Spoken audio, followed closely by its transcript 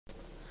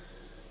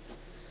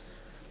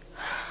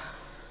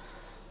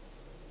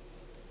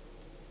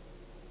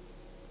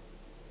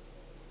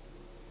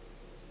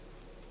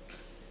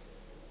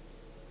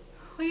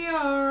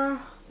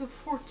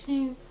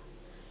14th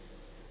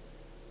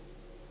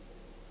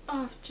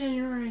of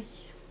January,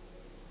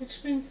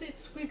 which means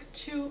it's week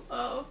 2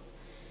 of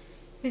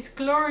this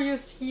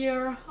glorious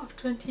year of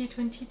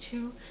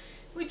 2022,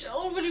 which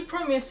already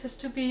promises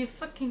to be a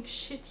fucking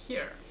shit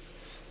year.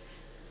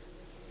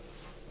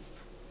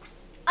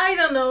 I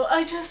don't know,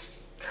 I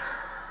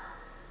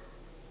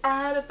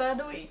had a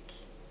bad week.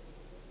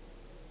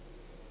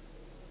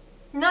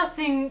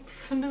 Nothing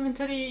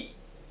fundamentally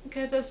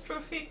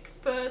catastrophic,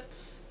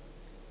 but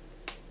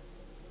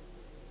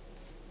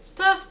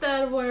stuff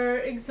that were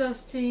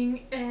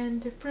exhausting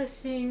and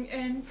depressing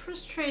and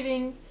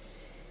frustrating,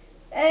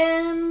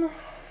 and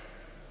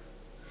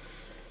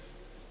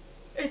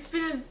it's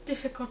been a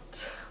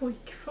difficult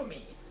week for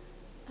me.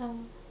 A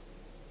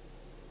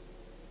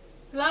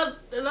lot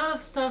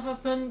of stuff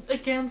happened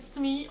against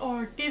me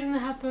or didn't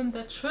happen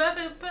that should have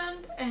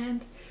happened,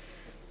 and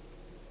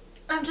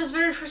I'm just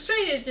very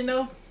frustrated, you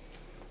know.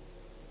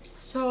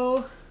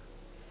 So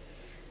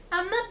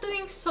I'm not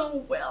doing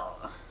so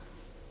well.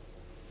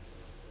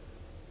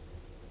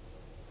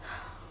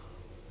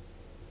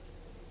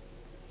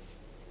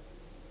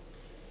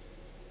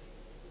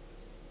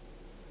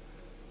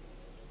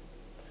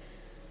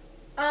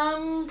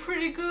 I'm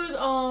pretty good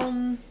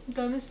on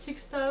domestic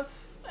stuff.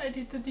 I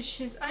did the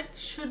dishes. I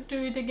should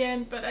do it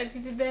again, but I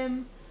did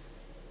them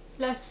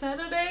last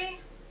Saturday.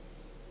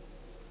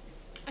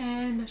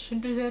 And I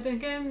should do that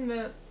again,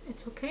 but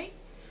it's okay.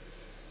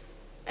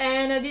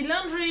 And I did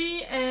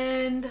laundry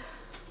and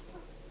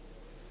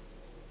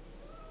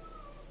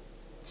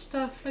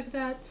stuff like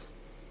that.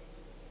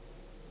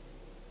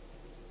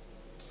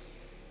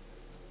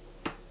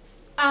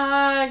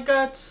 I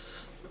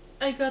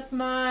got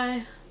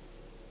my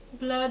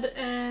blood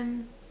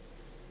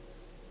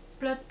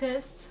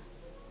test.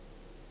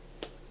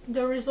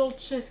 The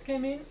results just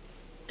came in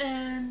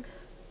and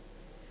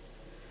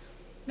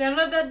they're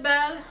not that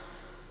bad,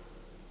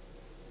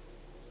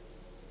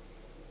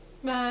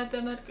 but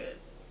they're not good.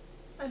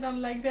 I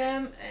don't like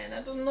them and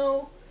I don't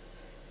know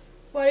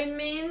what it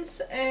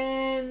means,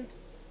 and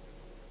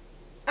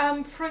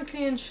I'm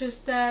frankly anxious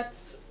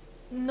that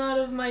none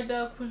of my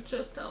doc will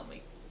just tell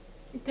me.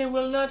 They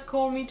will not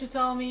call me to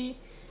tell me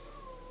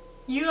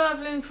you have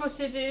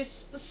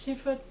lymphocytes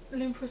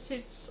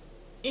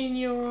in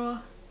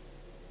your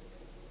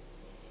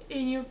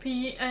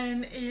pee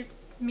and it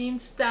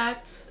means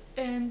that,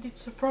 and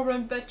it's a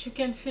problem that you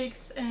can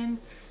fix, and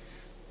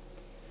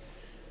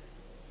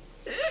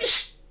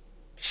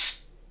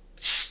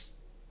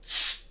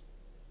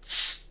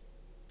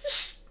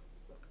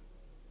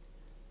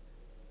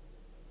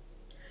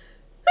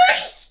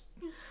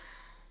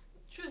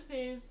truth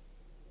is,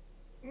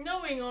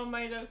 knowing all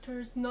my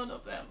doctors, none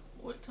of them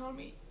will tell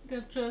me.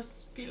 They'll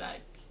just be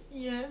like,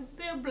 yeah,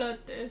 they're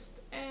blood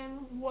test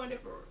and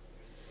whatever.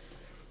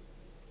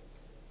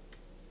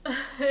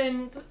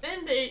 and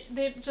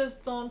they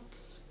just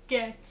don't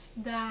get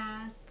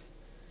that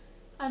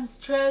I'm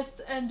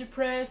stressed and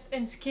depressed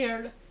and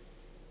scared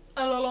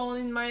all alone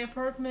in my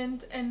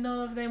apartment, and none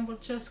of them will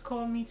just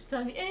call me to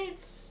tell me, hey,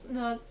 it's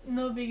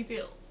no big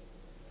deal.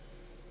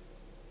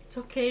 It's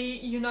okay,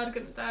 you're not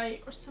gonna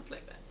die or stuff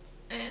like that.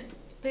 And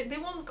they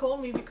won't call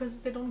me because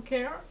they don't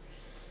care.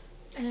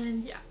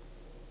 And yeah.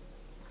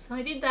 So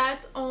I did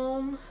that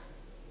on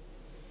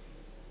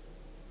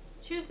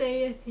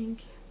Tuesday, I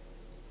think.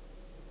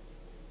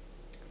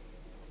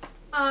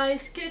 I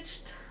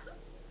sketched,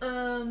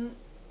 I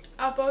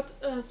bought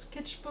a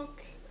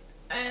sketchbook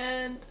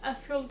and I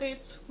filled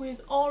it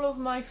with all of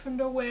my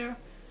Thunderwear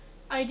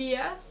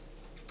ideas,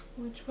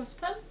 which was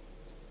fun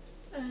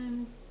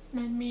and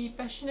made me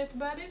passionate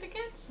about it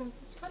again, so it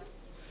was fun.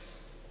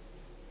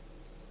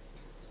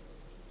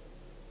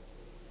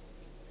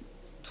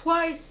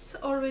 Twice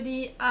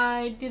already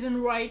I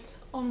didn't write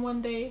on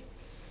one day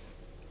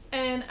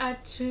and I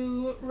had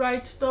to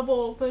write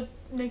double the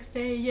next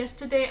day.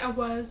 Yesterday I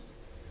was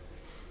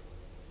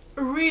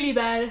really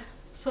bad,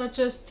 so I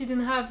just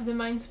didn't have the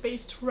mind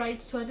space to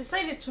write, so I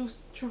decided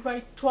to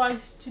write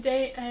twice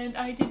today, and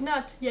I did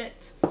not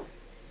yet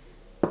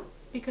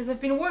because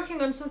I've been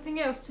working on something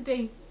else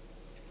today.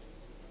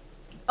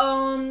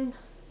 On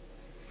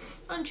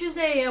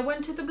Tuesday I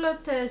went to the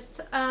blood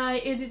test. I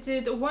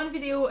edited one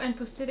video and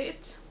posted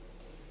it,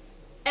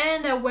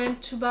 and I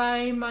went to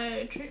buy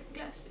my dream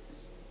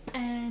glasses,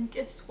 and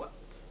guess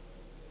what?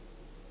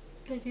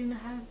 They didn't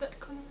have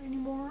that color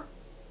anymore,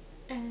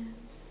 and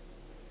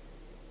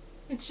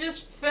it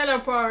just fell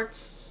apart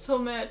so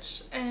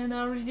much, and I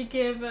already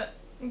gave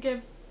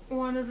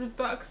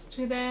 $100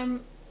 to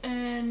them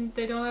and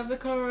they don't have the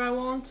color I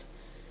want.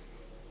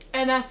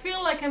 And I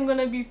feel like I'm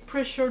gonna be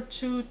pressured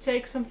to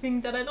take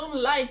something that I don't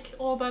like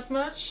all that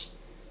much,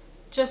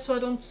 just so I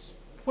don't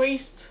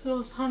waste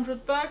those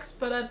 $100,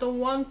 but I don't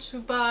want to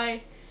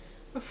buy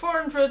a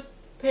 400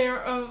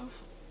 euros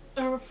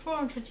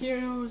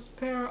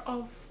pair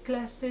of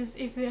glasses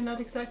if they're not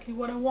exactly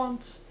what I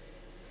want.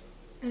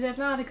 And they're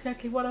not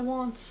exactly what I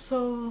want,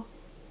 so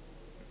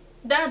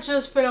that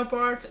just fell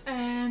apart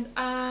and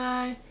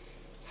I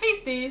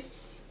hate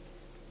this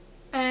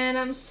and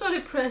I'm so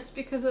depressed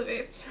because of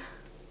it.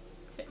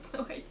 have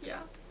no idea.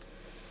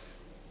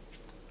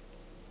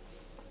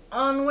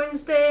 On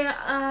Wednesday,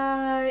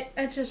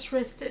 I just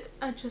rested.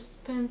 I just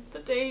spent the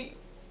day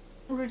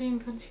reading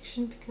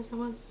fanfiction because I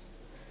was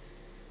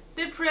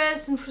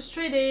depressed and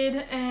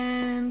frustrated,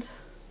 and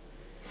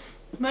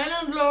my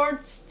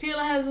landlord still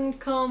hasn't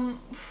come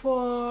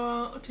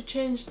to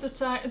change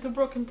the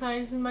broken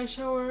tiles in my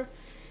shower,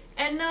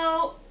 and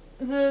now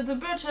the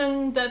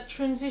button that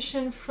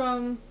transitioned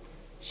from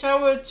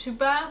shower to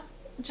bath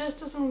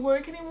just doesn't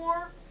work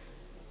anymore.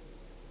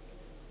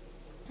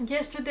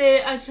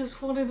 Yesterday I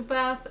just wanted a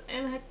bath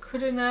and I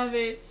couldn't have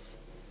it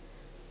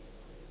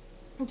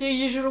the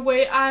usual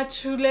way. I had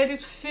to let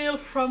it fill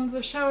from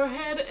the shower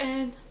head,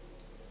 and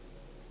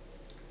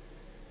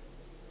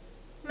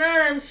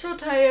man, I'm so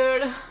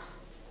tired.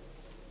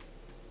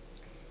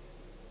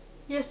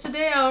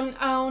 Yesterday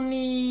I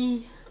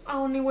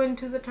only went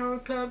to the Tarot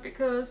Club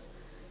because,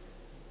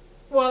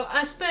 well,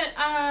 I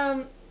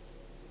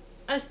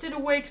stayed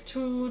awake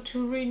to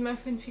read my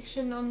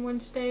fanfiction on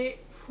Wednesday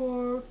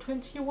for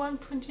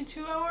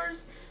 22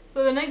 hours,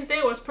 so the next day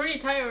I was pretty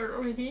tired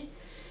already,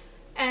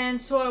 and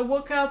so I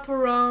woke up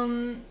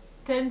around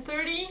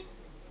 10:30.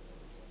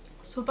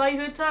 So by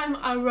the time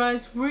I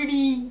was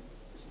really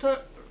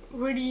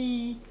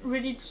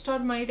ready to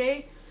start my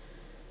day,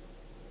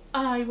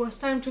 it was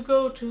time to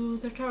go to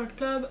the Tarot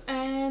Club,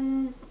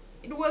 and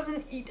it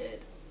wasn't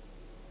heated.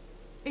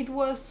 It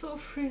was so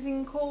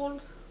freezing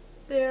cold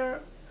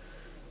there.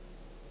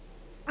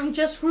 It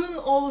just ruined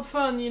all the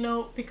fun, you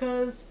know,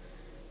 because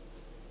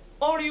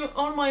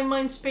all my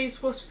mind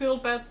space was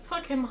filled by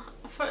fuck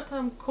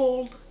I'm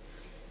cold,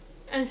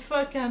 and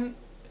fuck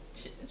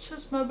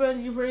just my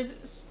body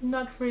is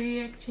not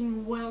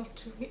reacting well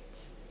to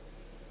it.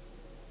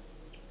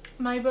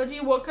 My body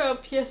woke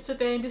up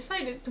yesterday and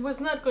decided it was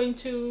not going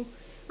to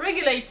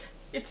regulate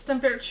its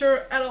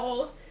temperature at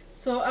all.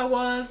 So I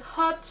was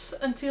hot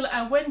until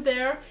I went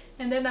there,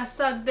 and then I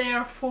sat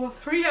there for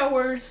 3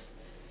 hours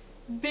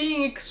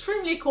being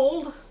extremely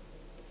cold,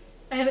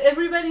 and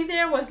everybody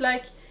there was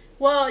like,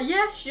 well,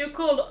 yes, you're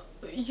cold,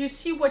 you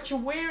see what you're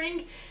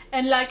wearing,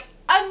 and like,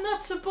 I'm not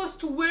supposed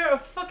to wear a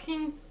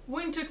fucking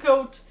winter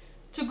coat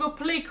to go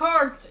play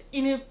cards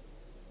in a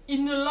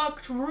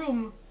locked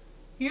room.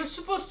 You're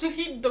supposed to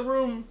heat the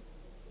room.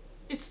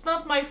 It's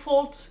not my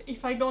fault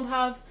if I don't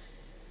have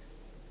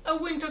a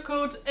winter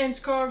coat and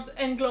scarves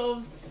and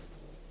gloves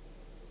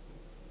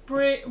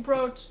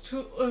brought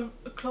to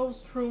a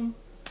closed room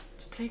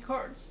to play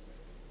cards.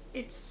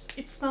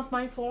 It's not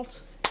my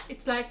fault.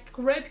 It's like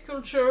rape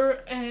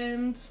culture,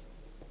 and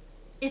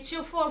it's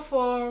your fault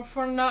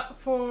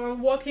for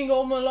walking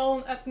home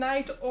alone at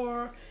night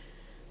or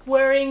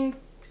wearing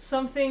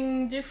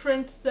something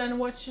different than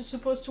what you're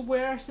supposed to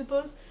wear, I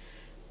suppose.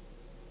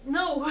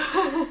 No.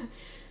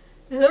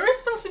 The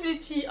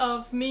responsibility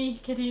of me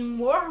getting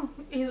warm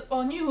is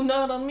on you,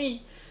 not on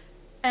me.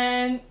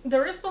 And the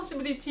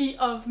responsibility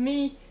of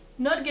me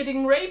not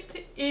getting raped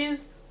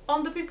is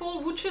on the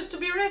people who choose to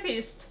be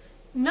rapists,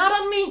 not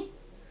on me.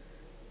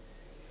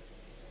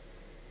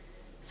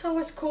 So I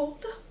was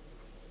cold,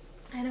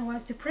 and I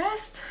was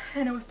depressed,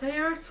 and I was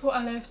tired, so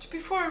I left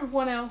before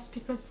everyone else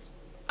because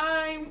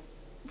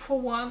for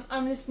one,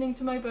 I'm listening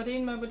to my body,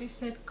 and my body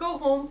said go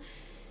home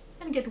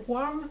and get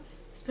warm,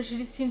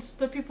 especially since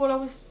the people I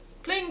was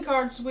playing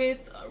cards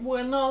with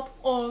were not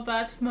all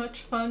that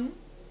much fun.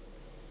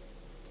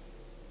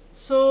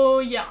 So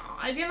yeah,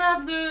 I didn't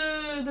have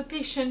the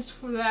patience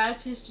for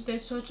that yesterday,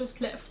 so I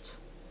just left.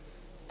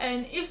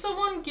 And if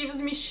someone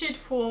gives me shit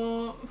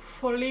for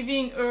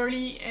leaving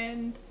early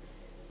and,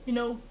 you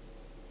know,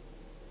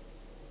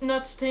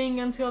 not staying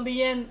until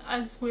the end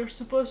as we're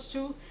supposed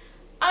to,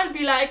 I'll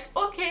be like,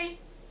 okay,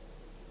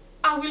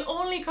 I will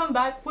only come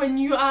back when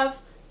you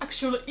have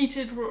actual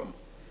heated room.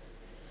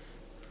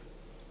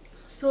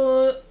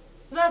 So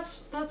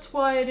that's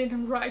why I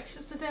didn't write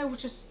yesterday. I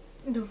was just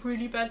in a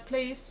really bad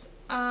place.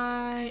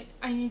 I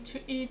need to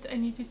eat, I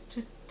needed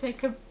to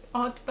take a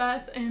hot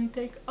bath and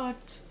take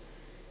hot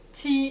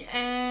tea,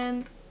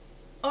 and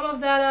all of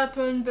that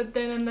happened, but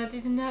then I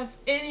didn't have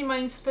any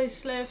mind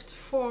space left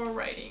for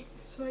writing.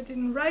 So I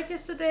didn't write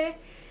yesterday,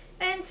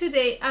 and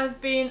today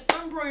I've been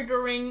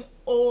embroidering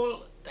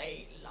all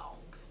day long.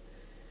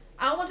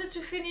 I wanted to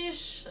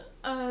finish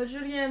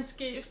Julian's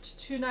gift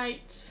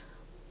tonight,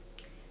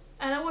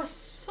 and I was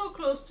so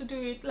close to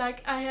do it.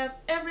 Like, I have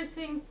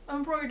everything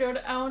embroidered,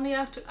 I only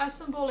have to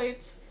assemble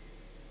it,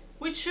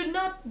 which should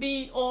not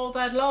be all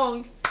that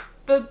long,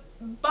 but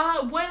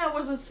when I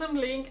was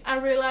assembling, I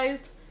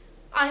realized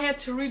I had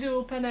to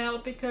redo a panel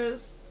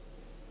because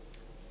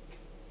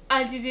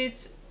I did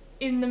it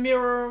in the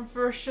mirror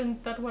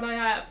version that what I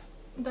have.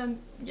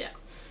 Then yeah,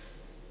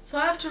 so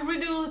I have to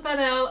redo the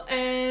panel,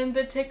 and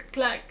they take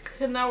like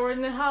an hour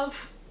and a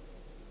half,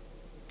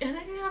 and I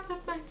didn't have the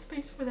mind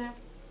space for that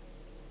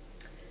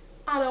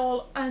at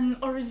all.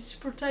 I'm already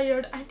super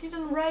tired. I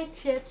didn't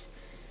write yet.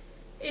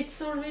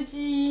 It's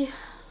already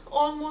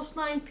almost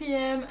 9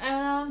 PM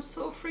and I'm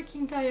so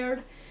freaking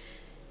tired,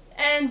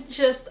 and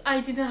just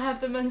I didn't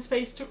have the mind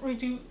space to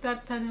redo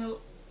that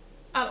panel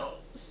at all.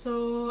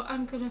 So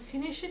I'm gonna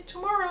finish it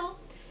tomorrow,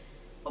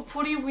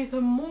 hopefully with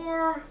a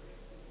more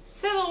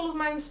settled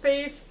mind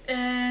space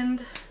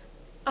and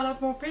a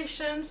lot more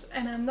patience,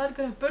 and I'm not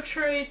gonna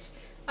butcher it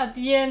at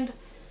the end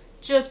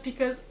just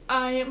because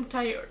I am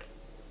tired.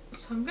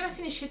 So I'm gonna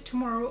finish it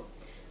tomorrow.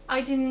 I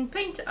didn't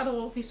paint at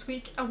all this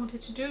week. I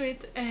wanted to do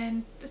it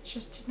and I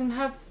just didn't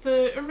have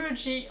the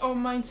energy or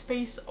mind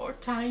space or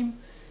time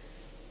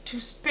to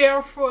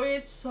spare for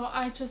it, so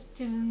I just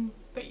didn't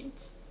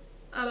paint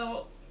at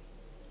all,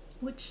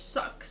 which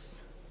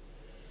sucks.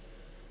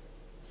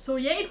 So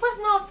yeah, it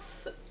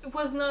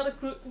was not a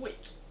good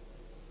week.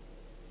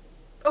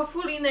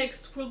 Hopefully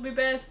next will be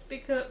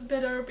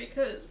better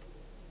because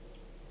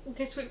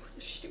this week was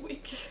a shitty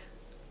week.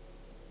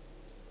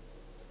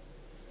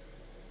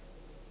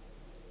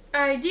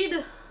 I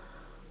did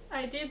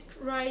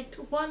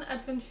write one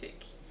advent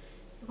fic.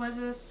 It was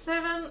a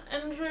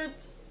 700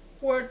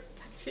 word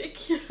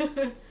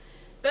fanfic,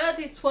 but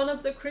it's one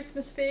of the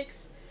Christmas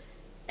fics,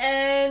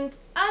 and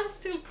I'm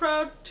still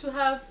proud to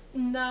have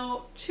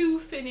now 2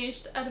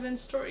 finished advent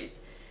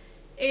stories.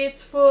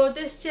 It's for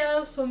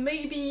Destia, so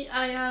maybe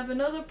I have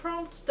another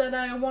prompt that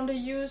I want to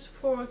use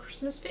for a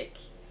Christmas fic.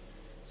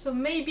 So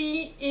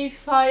maybe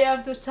if I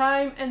have the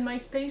time and my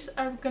space,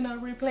 I'm gonna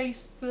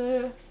replace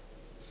the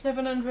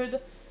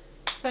 700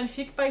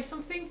 fanfic by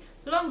something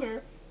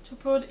longer to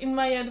put in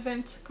my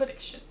advent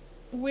collection.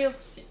 We'll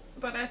see.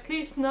 But at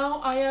least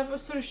now I have a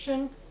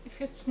solution. If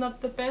it's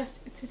not the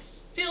best, it is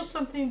still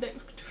something that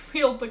could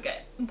fill the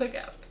gap.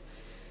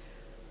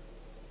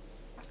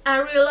 I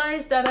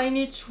realized that I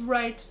need to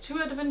write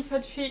 2 advent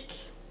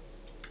fanfic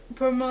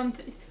per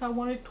month if I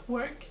want it to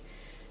work,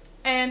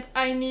 and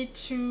I need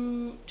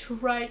to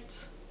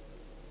create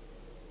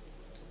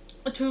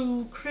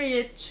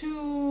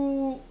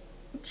 2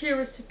 tea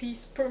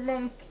recipes per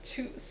month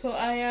too. So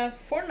I have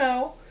for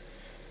now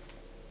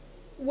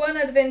 1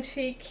 advent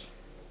fic.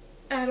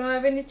 I don't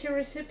have any tea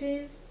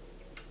recipes.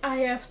 I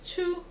have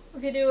 2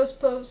 videos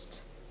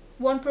post,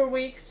 1 per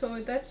week,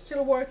 so that's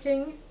still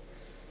working.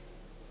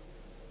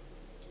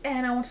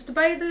 And I wanted to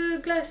buy the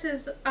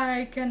glasses,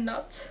 I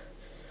cannot.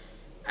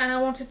 And I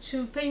wanted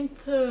to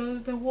paint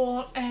the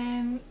wall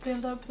and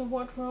build up the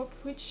wardrobe,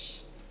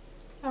 which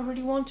I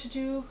really want to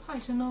do. I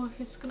don't know if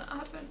it's gonna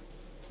happen,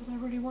 but I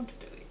really want to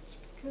do it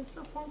because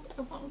I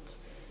want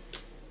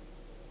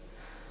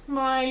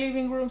my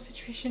living room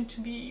situation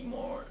to be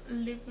more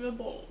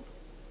livable,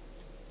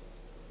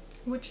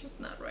 which is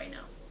not right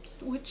now,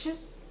 which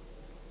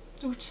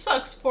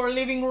sucks for a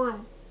living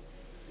room.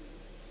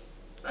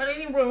 But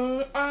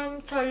anyway,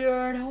 I'm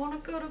tired, I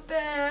want to go to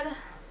bed.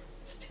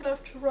 Still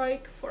have to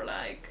write for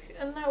like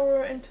an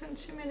hour and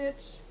 20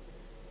 minutes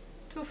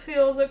to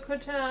fill the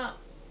quota.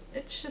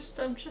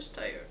 I'm just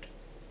tired.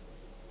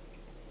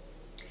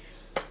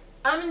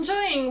 I'm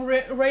enjoying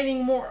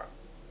writing more.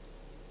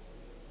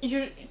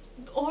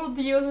 All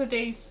the other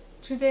days,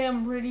 today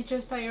I'm really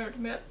just tired,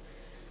 but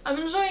I'm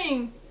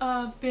enjoying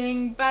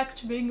being back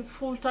to being a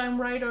full-time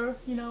writer,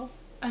 you know,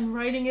 and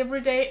writing every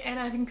day and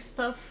having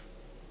stuff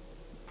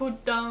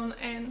put down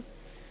and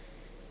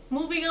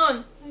moving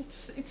on.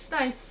 It's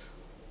nice.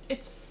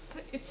 It's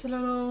a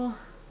little,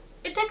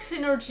 it takes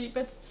energy,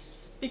 but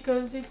it's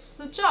because it's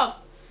a job.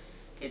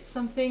 It's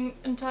something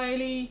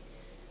entirely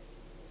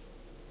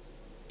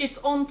its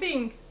own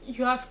thing.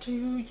 You have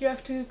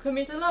to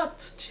commit a lot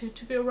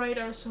to be a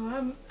writer, so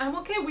I'm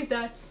okay with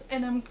that,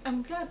 and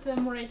I'm glad that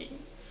I'm writing.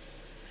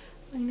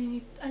 I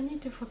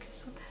need to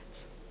focus on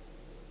that.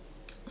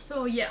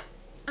 So yeah,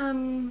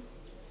 I'm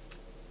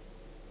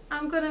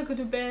gonna go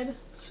to bed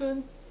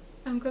soon.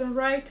 I'm gonna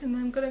write and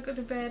I'm gonna go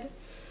to bed.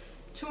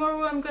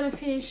 Tomorrow I'm gonna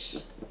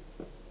finish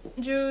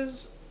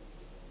Ju's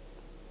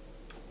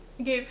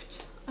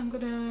gift. I'm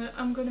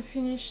gonna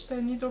finish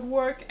the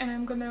needlework and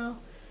I'm gonna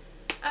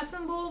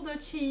assemble the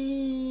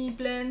tea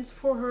blends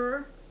for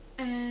her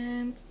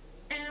and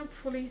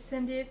hopefully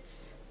send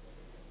it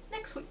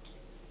next week.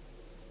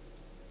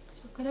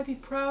 So I'm gonna be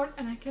proud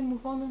and I can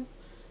move on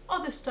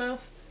other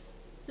stuff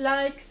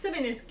like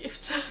Selene's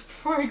gift,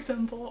 for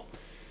example,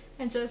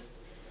 and just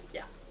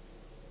yeah.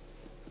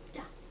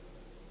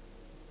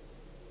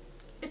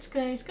 It's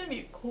gonna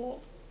be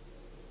cool.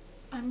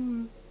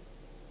 I'm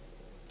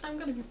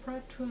gonna be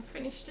proud to have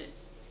finished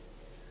it,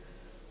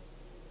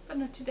 but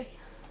not today.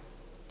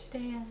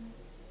 Today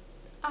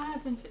I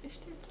haven't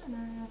finished it and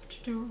I have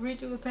to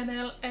redo the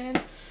panel,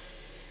 and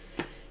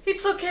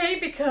it's okay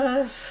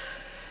because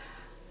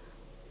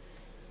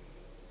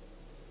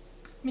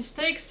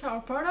mistakes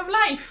are part of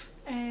life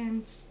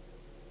and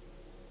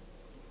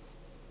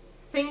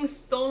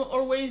things don't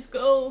always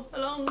go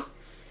along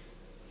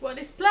what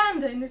is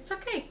planned, and it's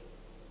okay.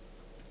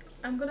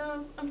 I'm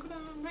gonna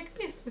make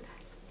peace with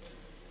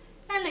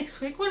that. And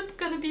next week we're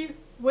gonna be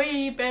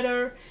way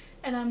better,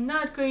 and I'm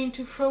not going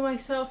to throw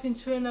myself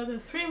into another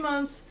 3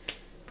 months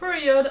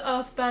period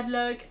of bad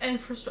luck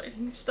and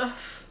frustrating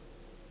stuff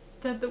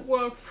that the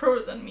world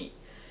throws at me.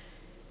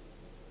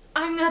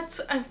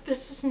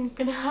 This isn't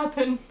gonna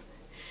happen.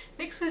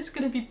 Next week is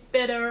gonna be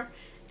better,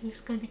 and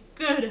it's gonna be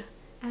good,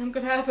 and I'm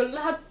gonna have a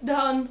lot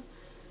done,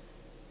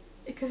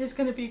 because it's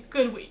gonna be a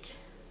good week.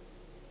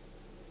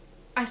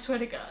 I swear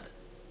to God.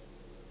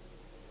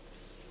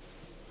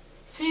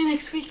 See you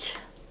next week.